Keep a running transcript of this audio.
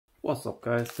What's up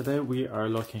guys, today we are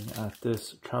looking at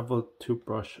this travel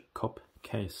toothbrush cup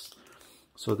case.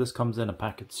 So this comes in a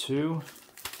pack of 2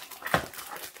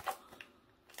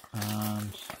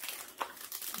 and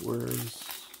where's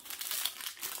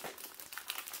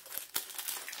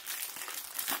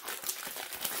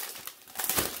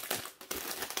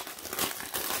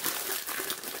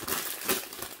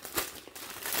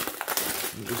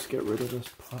let me just get rid of this.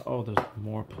 Oh, there's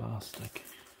more plastic.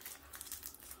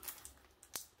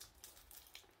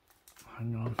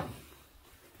 Hang on.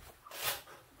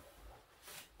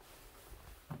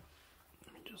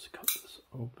 Let me just cut this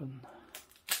open.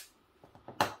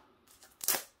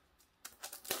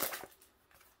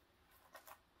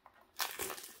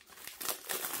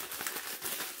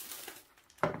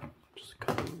 Just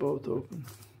cut them both open,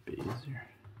 be easier.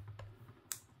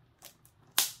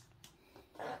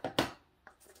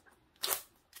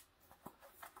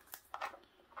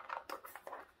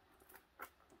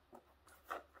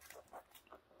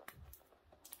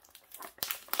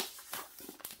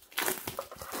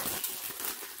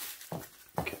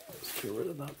 Get rid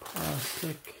of that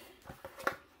plastic.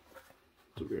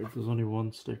 It's weird, there's only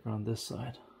one sticker on this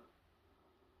side.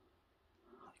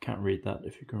 I can't read that.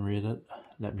 If you can read it,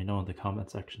 let me know in the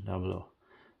comment section down below.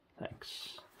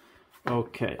 Thanks.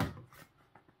 Okay.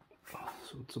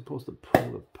 So it's supposed to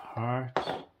pull apart.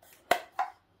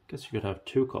 Guess you could have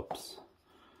 2 cups.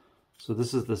 So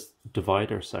this is this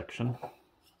divider section.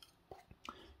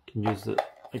 You can use it,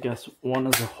 I guess, one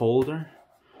as a holder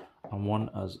and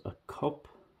one as a cup.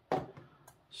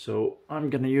 So I'm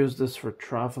going to use this for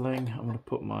traveling. I'm going to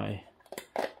put my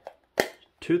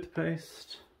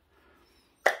toothpaste,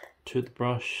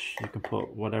 toothbrush. You can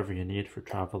put whatever you need for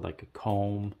travel, like a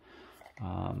comb.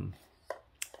 You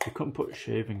couldn't put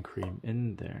shaving cream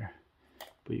in there,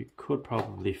 but you could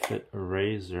probably fit a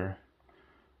razor.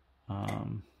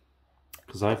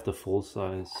 Because I have the full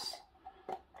size.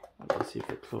 Let's see if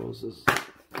it closes.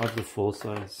 I have the full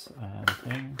size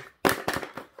thing.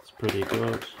 It's pretty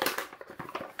good.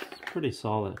 Pretty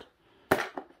solid.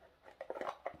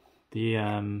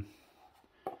 The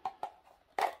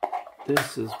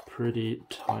this is pretty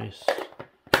tight,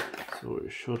 so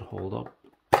it should hold up.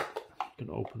 You can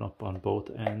open up on both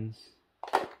ends.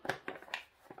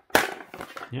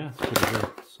 Yeah, it's pretty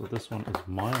good. So this one is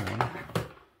my one.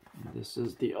 And this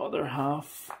is the other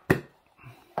half.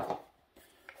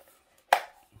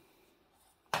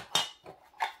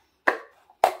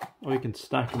 Or you can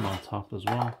stack them on top as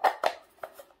well.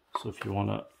 So if you want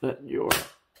to let your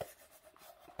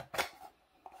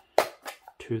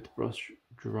toothbrush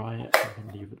dry, you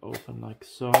can leave it open like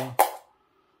so.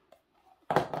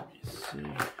 Let me see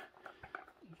if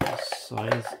the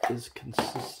size is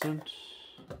consistent.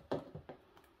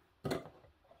 It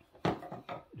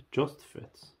just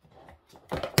fits.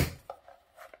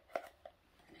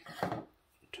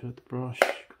 Toothbrush,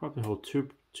 you could probably hold two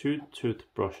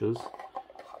toothbrushes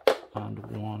and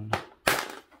one.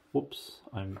 Whoops,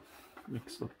 I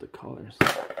mixed up the colors,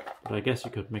 but I guess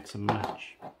you could mix and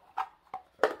match.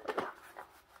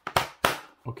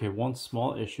 Okay, one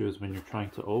small issue is when you're trying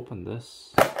to open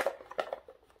this,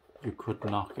 you could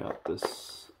knock out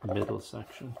this middle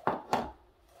section,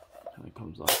 and it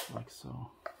comes off like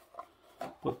so.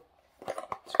 But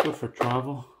it's good for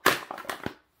travel.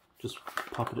 Just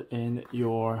pop it in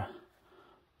your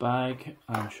bag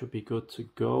and should be good to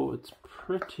go. It's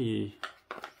pretty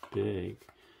big.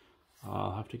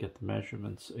 I'll have to get the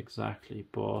measurements exactly,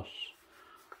 but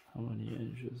how many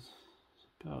inches? It's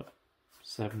about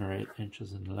 7 or 8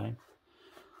 inches in length.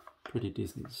 Pretty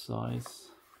decent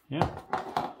size. Yeah.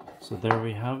 So there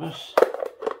we have it.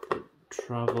 The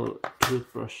travel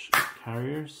toothbrush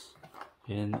carriers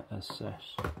in a set.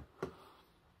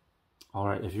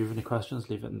 Alright, if you have any questions,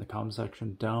 leave it in the comment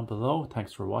section down below.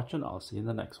 Thanks for watching. I'll see you in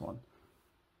the next one.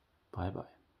 Bye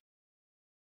bye.